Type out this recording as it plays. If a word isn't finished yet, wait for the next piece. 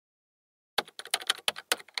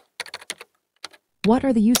What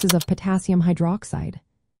are the uses of potassium hydroxide?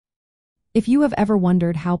 If you have ever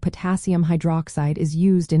wondered how potassium hydroxide is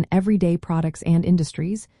used in everyday products and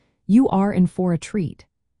industries, you are in for a treat.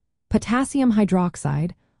 Potassium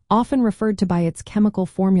hydroxide, often referred to by its chemical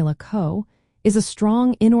formula Co, is a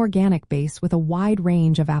strong inorganic base with a wide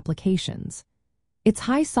range of applications. Its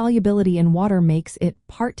high solubility in water makes it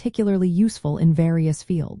particularly useful in various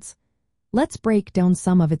fields. Let's break down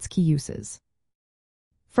some of its key uses.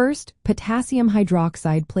 First, potassium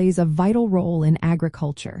hydroxide plays a vital role in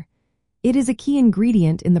agriculture. It is a key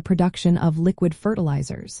ingredient in the production of liquid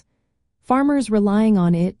fertilizers. Farmers relying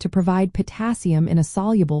on it to provide potassium in a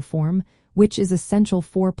soluble form, which is essential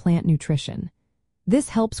for plant nutrition. This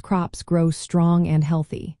helps crops grow strong and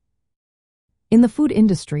healthy. In the food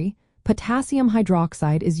industry, potassium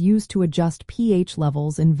hydroxide is used to adjust pH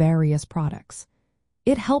levels in various products.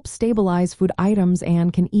 It helps stabilize food items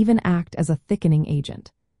and can even act as a thickening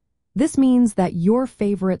agent. This means that your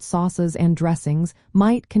favorite sauces and dressings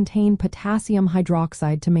might contain potassium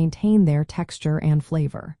hydroxide to maintain their texture and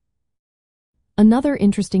flavor. Another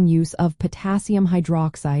interesting use of potassium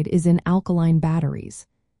hydroxide is in alkaline batteries.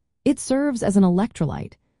 It serves as an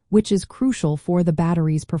electrolyte, which is crucial for the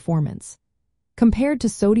battery's performance. Compared to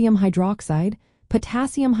sodium hydroxide,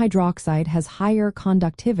 potassium hydroxide has higher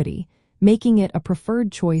conductivity, making it a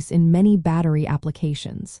preferred choice in many battery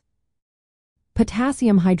applications.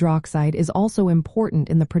 Potassium hydroxide is also important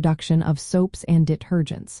in the production of soaps and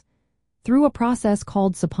detergents. Through a process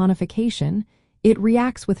called saponification, it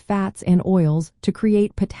reacts with fats and oils to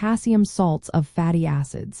create potassium salts of fatty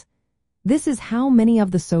acids. This is how many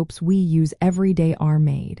of the soaps we use every day are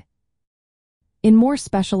made. In more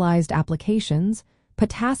specialized applications,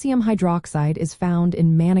 potassium hydroxide is found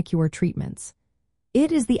in manicure treatments.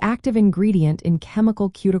 It is the active ingredient in chemical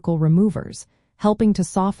cuticle removers, helping to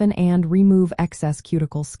soften and remove excess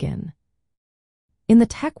cuticle skin. In the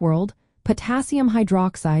tech world, potassium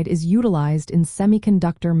hydroxide is utilized in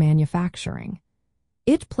semiconductor manufacturing.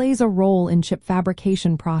 It plays a role in chip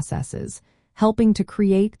fabrication processes, helping to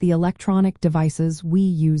create the electronic devices we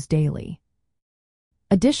use daily.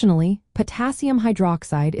 Additionally, potassium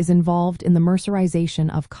hydroxide is involved in the mercerization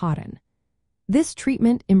of cotton. This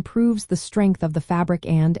treatment improves the strength of the fabric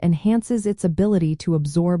and enhances its ability to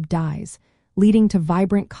absorb dyes, leading to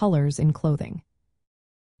vibrant colors in clothing.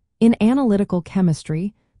 In analytical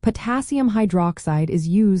chemistry, potassium hydroxide is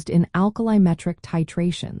used in alkalimetric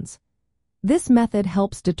titrations. This method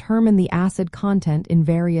helps determine the acid content in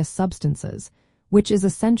various substances, which is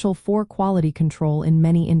essential for quality control in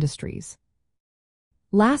many industries.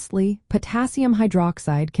 Lastly, potassium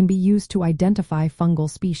hydroxide can be used to identify fungal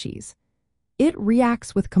species. It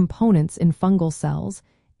reacts with components in fungal cells,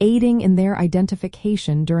 aiding in their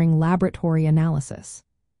identification during laboratory analysis.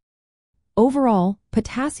 Overall,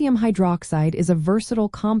 potassium hydroxide is a versatile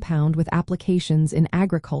compound with applications in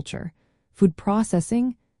agriculture, food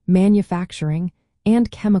processing, manufacturing, and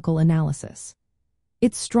chemical analysis.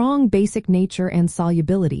 Its strong basic nature and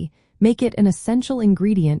solubility make it an essential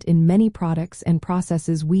ingredient in many products and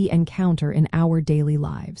processes we encounter in our daily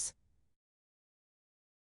lives.